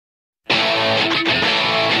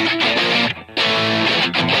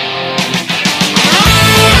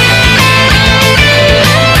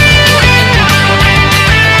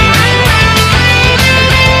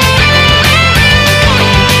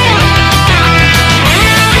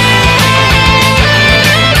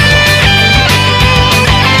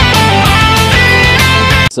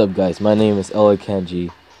up, guys? My name is Ella Kanji,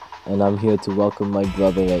 and I'm here to welcome my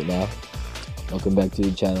brother right now. Welcome back to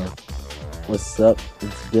the channel. What's up?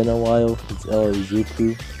 It's been a while. It's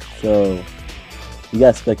Izuku. So, we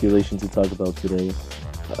got speculation to talk about today.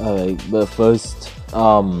 Alright, but first,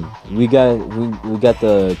 we got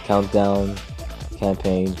the countdown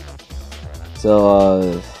campaign.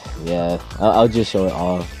 So, yeah, I'll just show it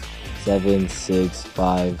off. 7, 6,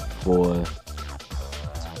 5, 4,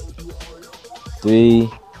 3,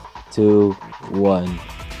 2, 1.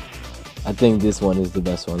 I think this one is the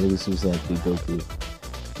best one. Look at Super Saiyan 3 Goku.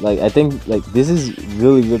 Like, I think like this is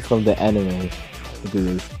really good from the anime. Look at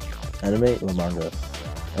this. Anime or manga?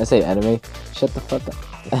 I say anime. Shut the fuck up.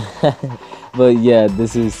 But yeah,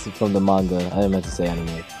 this is from the manga. I didn't meant to say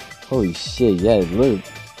anime. Holy shit! Yeah, look.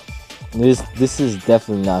 This is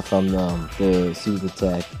definitely not from the Super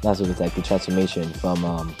Attack, not Super Attack, the transformation from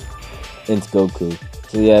into Goku.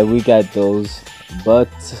 So yeah, we got those. But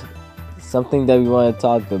something that we want to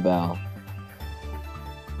talk about,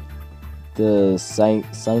 the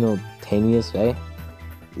simultaneous, right?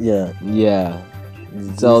 Yeah. Yeah.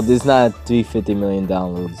 So there's not 350 million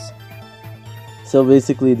downloads. So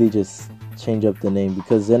basically, they just change up the name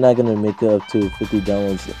because they're not gonna make it up to 50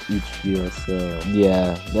 downloads each year. So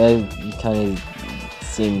yeah, that kind of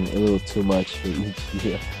seemed a little too much for each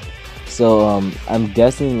year. So I'm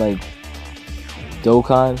guessing like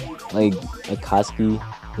Dokkan, like Akatsuki,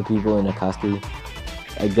 the people in Akatsuki,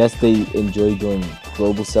 I guess they enjoy doing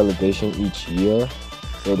global celebration each year,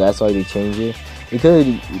 so that's why they change it. They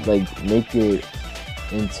could like make it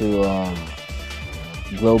into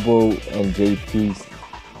global and JP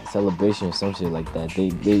celebration or some shit like that.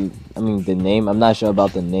 I mean the name, I'm not sure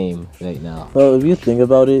about the name right now. Well, if you think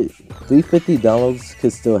about it, 350 downloads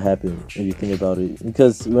could still happen if you think about it,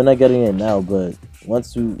 because we're not getting it now, but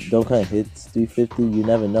once Dokkan hits 350, you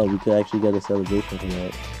never know, we could actually get a celebration from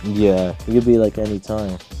that. Yeah, it could be like any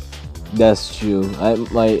time. That's true. I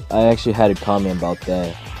actually had a comment about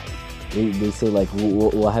that. They say like,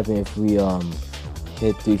 what happened if we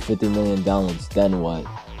hit 350 million downloads? Then what?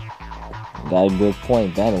 Got a good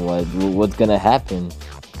point. Then what? What's gonna happen?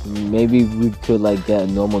 Maybe we could like get a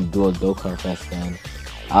normal dual Dokkan Fest then.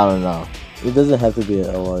 I don't know. It doesn't have to be an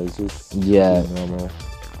LR. It's just normal.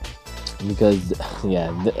 Because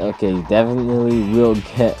yeah, okay, definitely we'll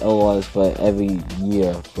get LRs for every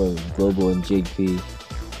year for global and JP.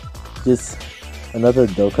 Just another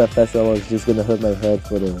Dokkan Fest LR is just gonna hurt my head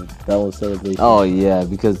for the download celebration. Oh yeah,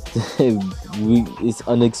 because it's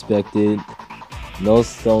unexpected. No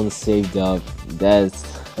stones saved up. I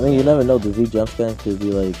mean, you never know. The V jump scan could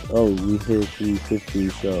be like, oh, we hit 350,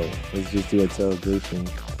 so let's just do a celebration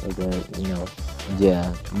like that, you know.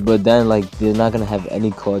 Yeah, but then like they're not gonna have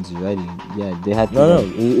any cards ready. Yeah, they had to. No,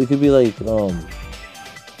 it could be like Dokkan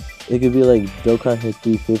hit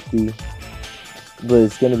 350, but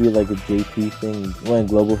it's gonna be like a JP thing. When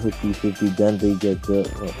Global hit 350, then they get the.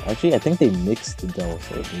 Actually, I think they mixed the download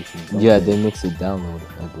celebration. Yeah, they mixed the download,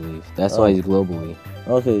 I believe. That's why it's globally.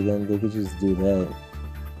 Okay, then they could just do that.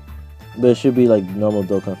 But it should be like normal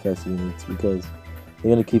Dokkan Fest units, because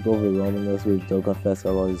they're gonna keep overwhelming us with Dokkan Fest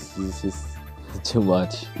LRs. It's just too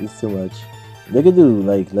much. It's too much. They could do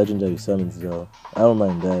like legendary summons though. I don't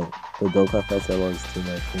mind that. But Dokkan Fest LR is too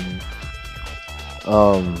much for me.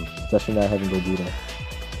 Especially not having Vegito.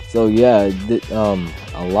 So yeah,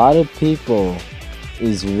 a lot of people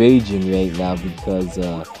is raging right now because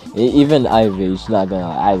even I rage. Not gonna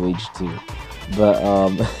lie, I rage too. But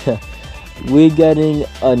we're getting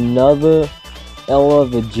another LR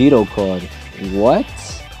Vegito card. What?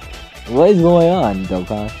 What is going on,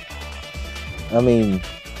 Dokkan? I mean,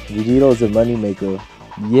 Vegito's a moneymaker.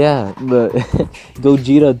 Yeah, but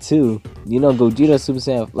Gogeta too. You know, Gogeta Super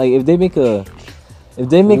Saiyan. Like, if they make a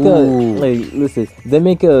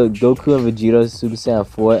Goku and Vegeta Super Saiyan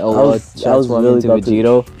 4 LR transform into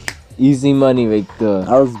Vegito, easy money right there.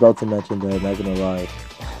 I was about to mention that, not gonna lie.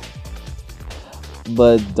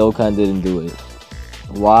 But Dokkan didn't do it.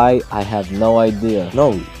 Why? I have no idea.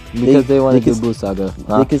 No, because they want to do Buu Saga.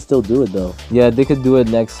 Huh? They could still do it though. Yeah, they could do it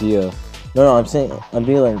next year. No, I'm saying, I'm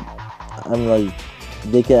like,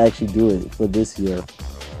 they could actually do it for this year.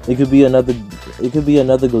 It could be another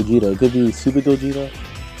Gogeta. It could be Super Gogeta,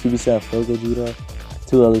 Super Saiyan 4 Gogeta.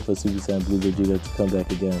 Too early for Super Saiyan Blue Vegeta to come back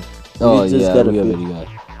again. Oh yeah, we already got.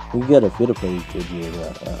 We got a free-to-play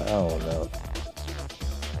Vegeta. I don't know.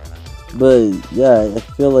 But yeah, I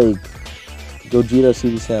feel like Gogeta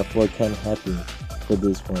Super Saiyan 4 can happen for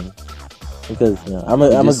this one, because I'm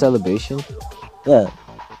a celebration. Yeah,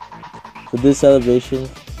 for this celebration,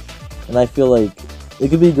 and I feel like it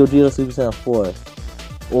could be Gogeta Super Saiyan 4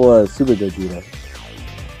 or Super Vegeta.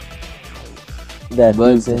 that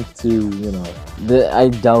But- fits into, you know. I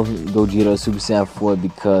doubt Gogeta Super Saiyan 4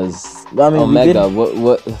 because I mean, Omega.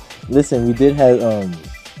 What? Listen, we did have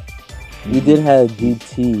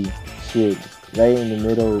GT shit right in the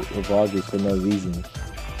middle of August for no reason.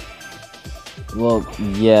 Well,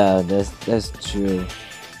 yeah, that's true.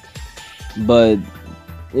 But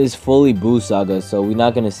it's fully Buu Saga, so we're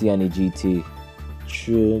not gonna see any GT.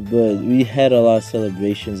 True, but we had a lot of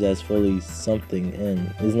celebrations as fully something,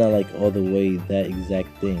 and it's not like all the way that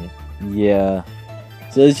exact thing. Yeah.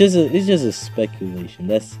 So it's just a speculation.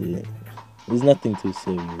 That's it. There's nothing too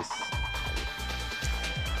serious.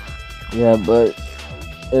 Yeah, but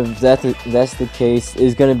if that's the case,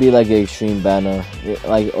 it's gonna be like an extreme banner.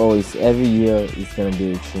 Like always, every year it's gonna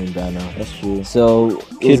be extreme banner. That's true. So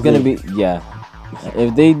Kid it's gonna Buu. be yeah.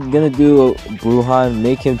 If they gonna do Bruhan,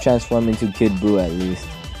 make him transform into Kid Buu at least.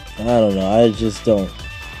 I don't know. I just don't.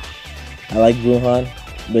 I like Bruhan,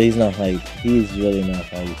 but he's not hype. He's really not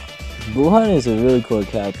hype. Bruhan is a really cool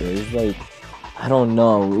character. It's like I don't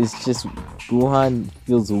know. It's just Bruhan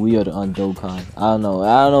feels weird on Dokkan. I don't know.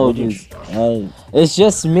 I don't know if it's. It's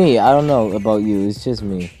just me. I don't know about you. It's just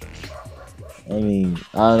me. I mean,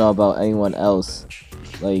 I don't know about anyone else.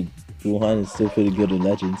 Like Bruhan is still pretty good at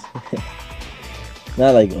Legends.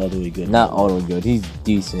 Not like all the way good. not all the way good. He's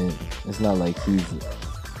decent. It's not like he's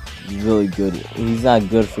really good. He's not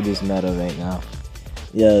good for this meta right now.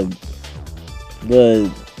 Yeah, but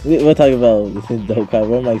we're talking about Dokkan.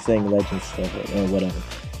 We're like saying Legends stuff or whatever.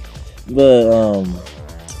 But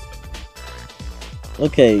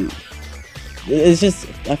okay, it's just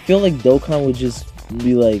I feel like Dokkan would just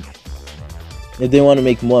be like, if they want to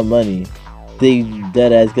make more money, they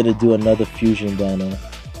deadass gonna do another fusion banner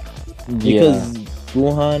because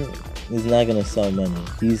Bruhan is not gonna sell money.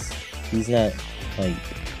 He's not hype.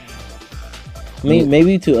 I mean,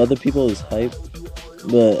 maybe to other people it's hype,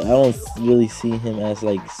 but I don't really see him as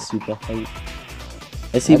like super hype.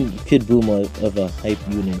 I see Kid Buu more of a hype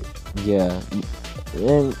unit. Yeah.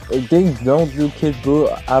 And if they don't do Kid Buu,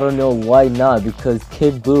 I don't know why not, because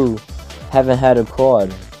Kid Buu haven't had a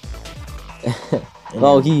card.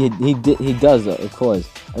 Well, he does, of course.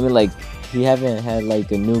 I mean, like, he haven't had like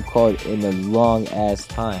a new card in a long ass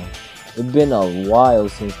time. It's been a while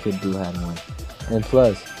since Kid Buu had one. And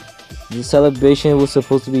plus, the celebration was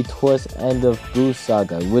supposed to be towards the end of Buu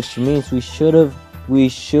Saga, which means we should have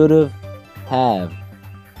have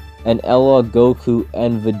an LR Goku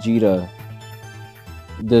and Vegeta,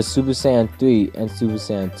 the Super Saiyan 3 and Super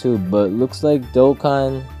Saiyan 2, but looks like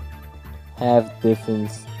Dokkan have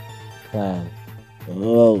different plan.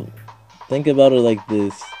 Well, think about it like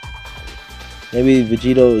this. Maybe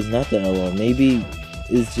Vegito is not the LR. Maybe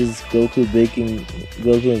it's just Goku and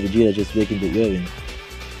Vegeta just making the earring.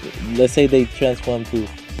 Let's say they transform to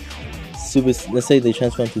Super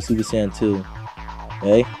Saiyan 2,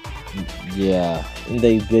 right? Yeah. And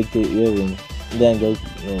they break the earring. Then go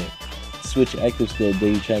switch active skill.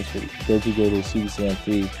 They transfer Goku go to Super Saiyan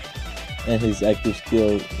 3, and his active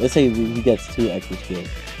skill. Let's say he gets 2 active skill.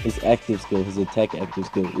 His active skill, his attack active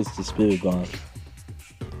skill, is the Spirit Bomb.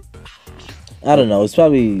 I don't know. It's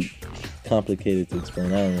probably complicated to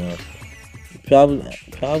explain. I don't know.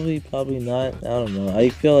 Probably not. I don't know. I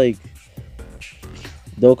feel like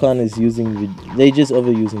Dokkan is they just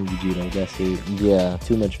overusing Vegito. That's it. Yeah.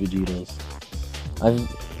 Too much Vegetos.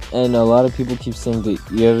 And a lot of people keep saying the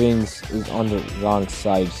earrings is on the wrong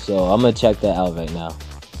side, so I'm gonna check that out right now.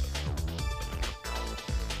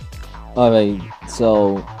 Alright,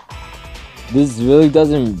 so this really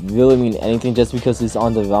doesn't really mean anything just because it's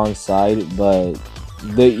on the wrong side, but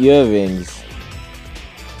the earrings,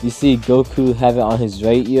 you see Goku have it on his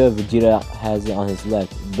right ear, Vegeta has it on his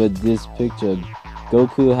left, but this picture,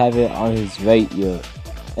 Goku have it on his right ear,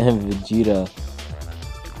 and Vegeta,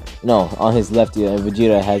 no, on his left ear, and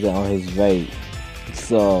Vegeta has it on his right.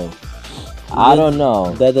 So, I don't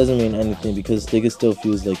know. That doesn't mean anything because they can still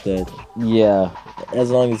fuse like that. Yeah.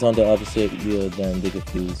 As long as it's on the opposite ear, then they can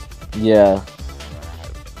fuse. Yeah.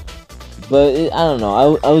 But I don't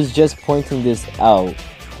know. I was just pointing this out.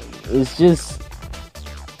 It's just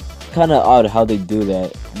kind of odd how they do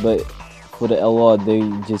that. But for the LR,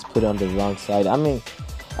 they just put it on the wrong side. I mean,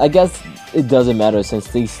 I guess it doesn't matter since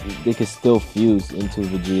they can still fuse into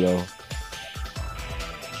Vegito.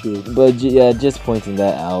 True. But yeah, just pointing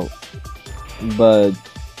that out. But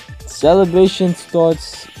celebration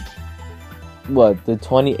starts what, the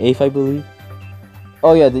 28th, I believe.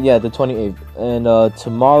 Oh yeah, the 28th, and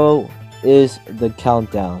tomorrow is the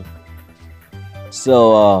countdown.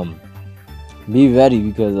 So be ready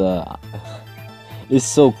because it's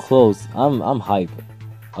so close. I'm hype.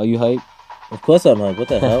 Are you hype? Of course I'm like, what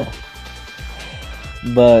the hell?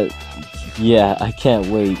 But Yeah, I can't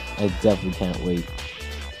wait. I definitely can't wait.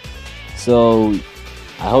 So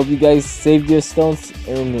I hope you guys saved your stones,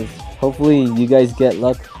 and hopefully you guys get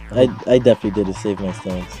luck. I definitely didn't save my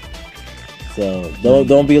stones. So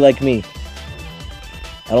don't be like me.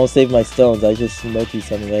 I don't save my stones. I just multi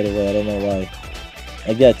something right away. I don't know why.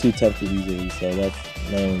 I get too tempted easily, so that's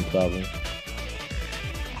my only problem.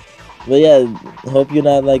 But yeah, hope you're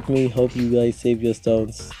not like me. Hope you guys save your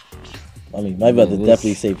stones. I mean, my brother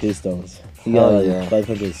definitely saved his stones. He got like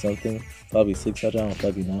 500 something, probably 600. I don't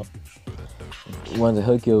fucking know. When the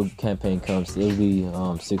Hokyo campaign comes, it'll be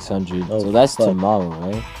 600. Oh, so that's fuck. tomorrow,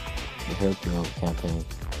 right? The Hokyo campaign.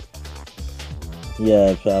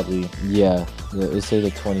 Yeah, probably. Yeah, it's say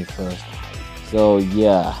the 21st. So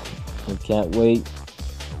yeah, I can't wait.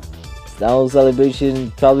 Stone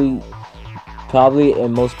celebration probably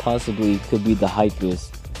and most possibly could be the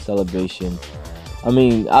hypest celebration. I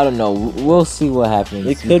mean, I don't know. We'll see what happens.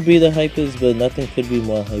 It could be the hypest, but nothing could be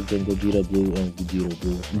more hype than Gogeta Blue and Vegito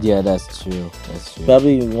Blue. Yeah, that's true. That's true.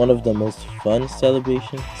 Probably one of the most fun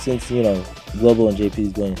celebrations since, you know, Global and JP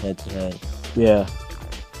is going head to head. Yeah.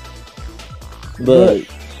 But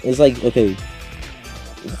it's like, okay,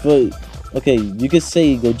 you could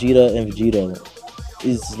say Gogeta and Vegito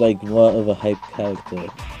is like more of a hype character,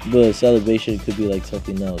 but celebration could be like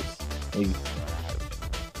something else. Like,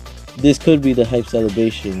 this could be the hype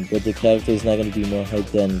celebration, but the character is not going to be more hype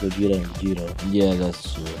than Gogeta and Vegito. Yeah,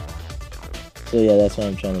 that's true. So yeah, that's what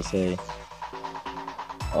I'm trying to say.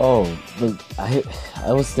 Oh, but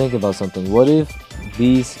I was thinking about something. What if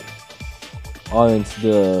these aren't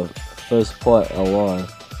the first part along?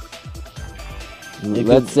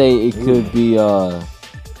 Let's say it could be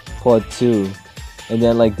part 2, and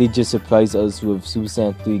then like they just surprise us with Super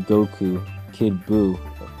Saiyan 3 Goku, Kid Buu.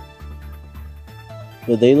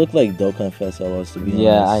 But they look like Dokkan Fest LRs, to be honest.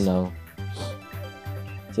 Yeah, I know.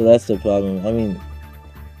 So that's the problem. I mean,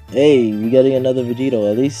 hey, we getting another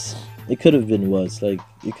Vegito. At least it could have been worse. Like,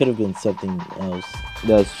 it could have been something else.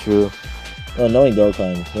 That's true. Well, knowing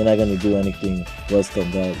Dokkan, they're not gonna do anything worse than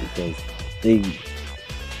that because they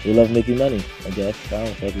love making money, I guess. I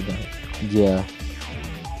don't fucking know. Yeah.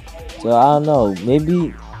 So I don't know.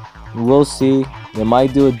 Maybe we'll see. They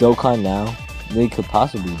might do a Dokkan now. They could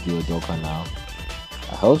possibly do a Dokkan now.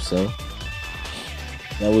 I hope so.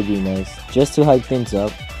 That would be nice. Just to hype things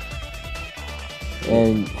up.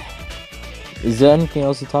 And is there anything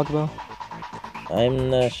else to talk about? I'm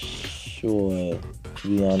not sure, to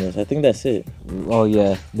be honest. I think that's it. Oh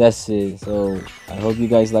yeah, that's it. So I hope you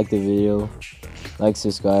guys like the video. Like,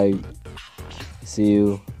 subscribe. See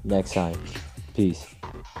you next time. Peace.